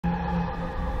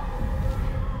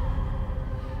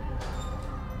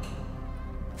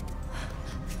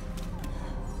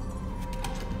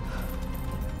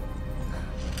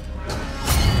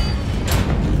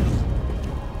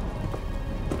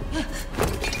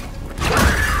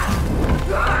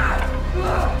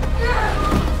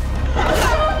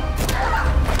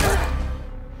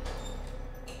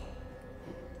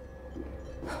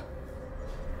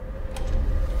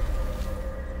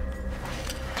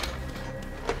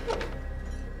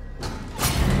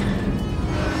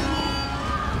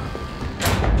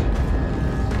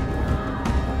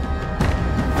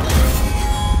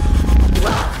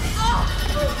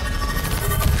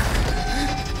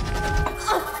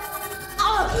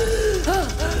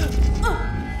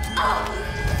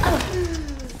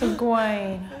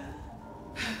Egwene.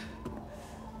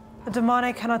 A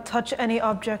damane cannot touch any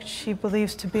object she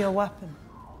believes to be a weapon.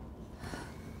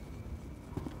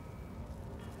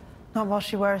 Not while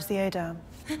she wears the Adam.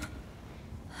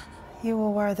 You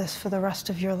will wear this for the rest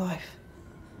of your life,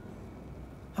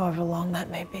 however long that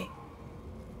may be.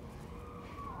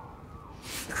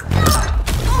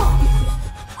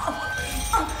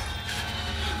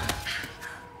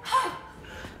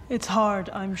 It's hard,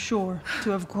 I'm sure, to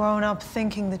have grown up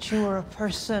thinking that you were a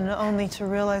person only to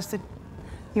realize that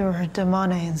you were a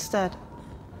damane instead.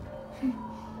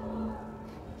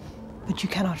 But you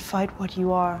cannot fight what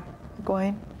you are,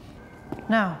 Egwene.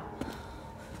 Now,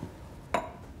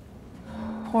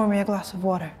 pour me a glass of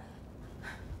water.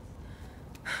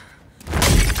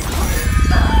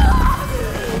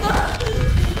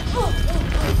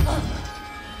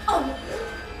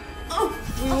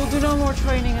 We will do no more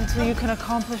training until you can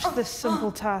accomplish this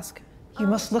simple task. You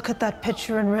must look at that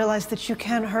picture and realize that you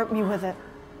can't hurt me with it.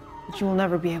 That you will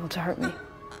never be able to hurt me.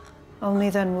 Only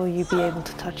then will you be able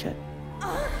to touch it.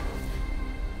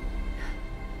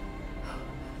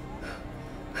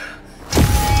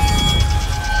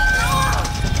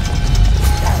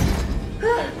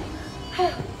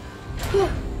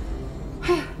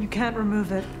 You can't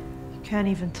remove it. You can't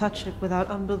even touch it without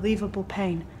unbelievable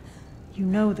pain. You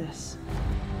know this.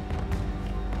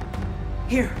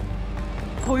 Here,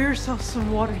 pour yourself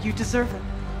some water. You deserve it.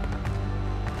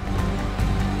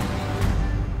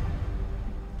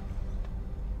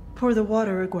 Pour the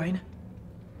water, Egwene.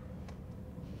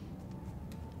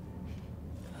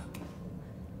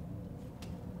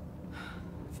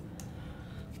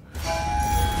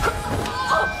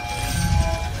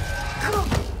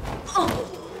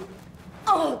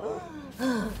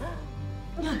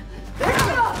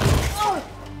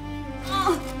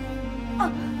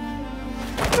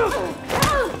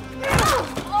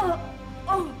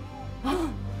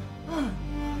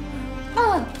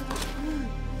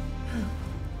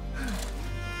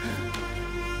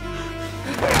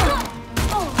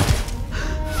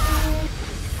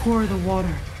 Pour the water.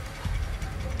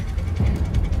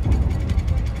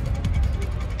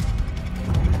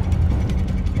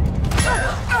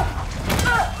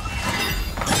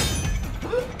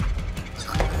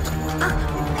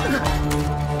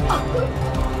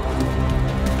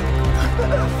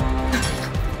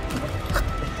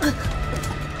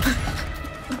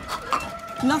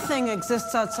 Nothing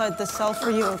exists outside this cell for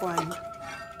you, Egwene.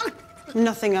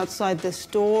 Nothing outside this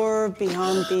door,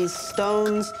 beyond these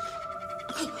stones.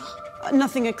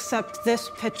 Nothing except this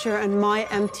picture and my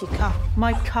empty cup.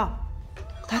 My cup.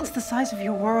 That's the size of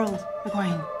your world,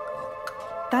 Egwene.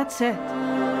 That's it.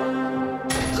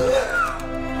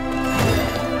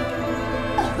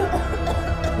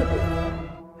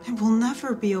 It will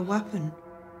never be a weapon.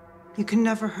 You can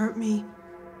never hurt me.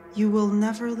 You will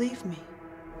never leave me.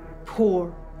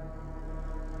 Poor.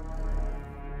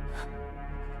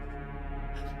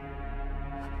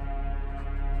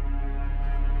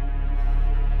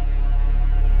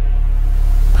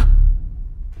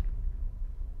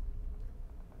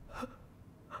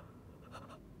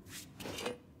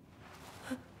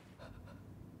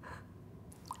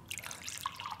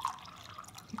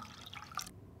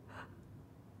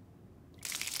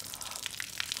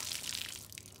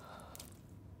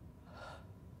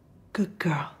 Good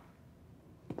girl.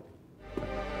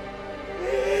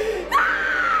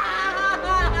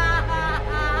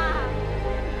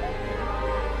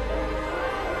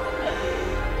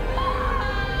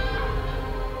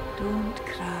 Don't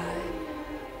cry.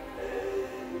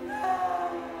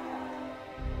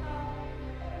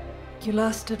 You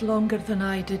lasted longer than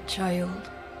I did, child.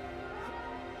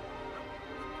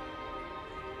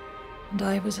 And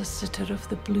I was a sitter of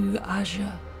the blue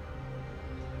azure.